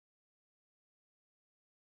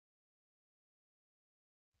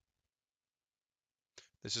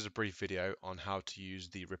This is a brief video on how to use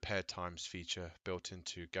the repair times feature built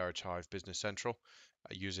into Garage Hive Business Central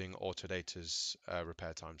using Autodata's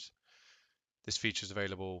repair times. This feature is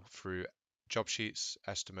available through job sheets,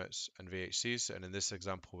 estimates, and VHCs, and in this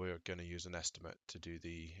example we're going to use an estimate to do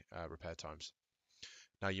the repair times.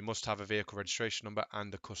 Now you must have a vehicle registration number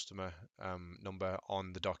and a customer number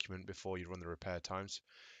on the document before you run the repair times.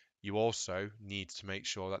 You also need to make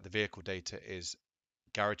sure that the vehicle data is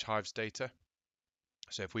Garage Hive's data.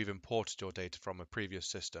 So if we've imported your data from a previous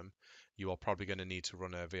system, you are probably going to need to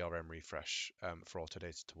run a VRM refresh for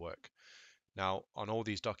Autodata to work. Now, on all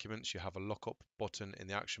these documents, you have a lookup button in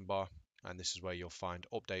the action bar, and this is where you'll find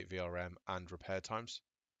update VRM and repair times.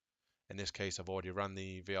 In this case, I've already run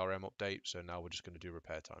the VRM update, so now we're just going to do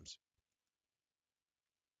repair times.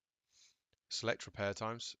 Select repair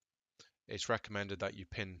times. It's recommended that you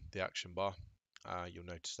pin the action bar. You'll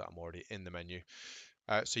notice that I'm already in the menu.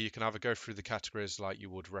 So you can either go through the categories like you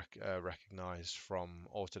would recognize from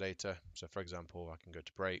Autodata. So for example, I can go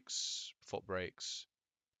to brakes, foot brakes,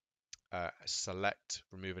 select,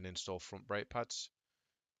 remove and install front brake pads.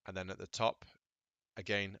 And then at the top,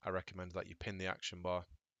 again, I recommend that you pin the action bar,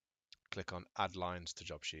 click on add lines to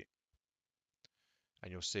job sheet.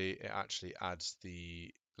 And you'll see it actually adds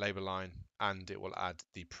the labor line and it will add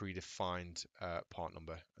the predefined part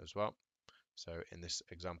number as well. So in this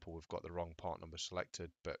example, we've got the wrong part number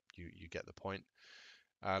selected, but you get the point.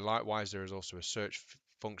 Likewise, there is also a search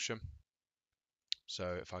function.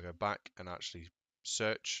 So if I go back and actually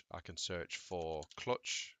search, I can search for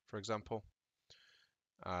clutch, for example.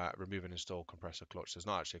 Remove and install compressor clutch. There's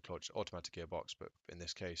not actually a clutch, automatic gearbox, but in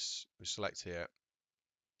this case, we select here,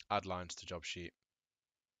 add lines to job sheet.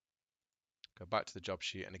 Go back to the job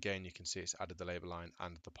sheet, and again, you can see it's added the labor line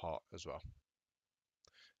and the part as well.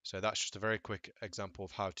 So that's just a very quick example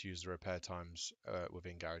of how to use the repair times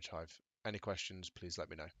within Garage Hive. Any questions, please let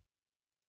me know.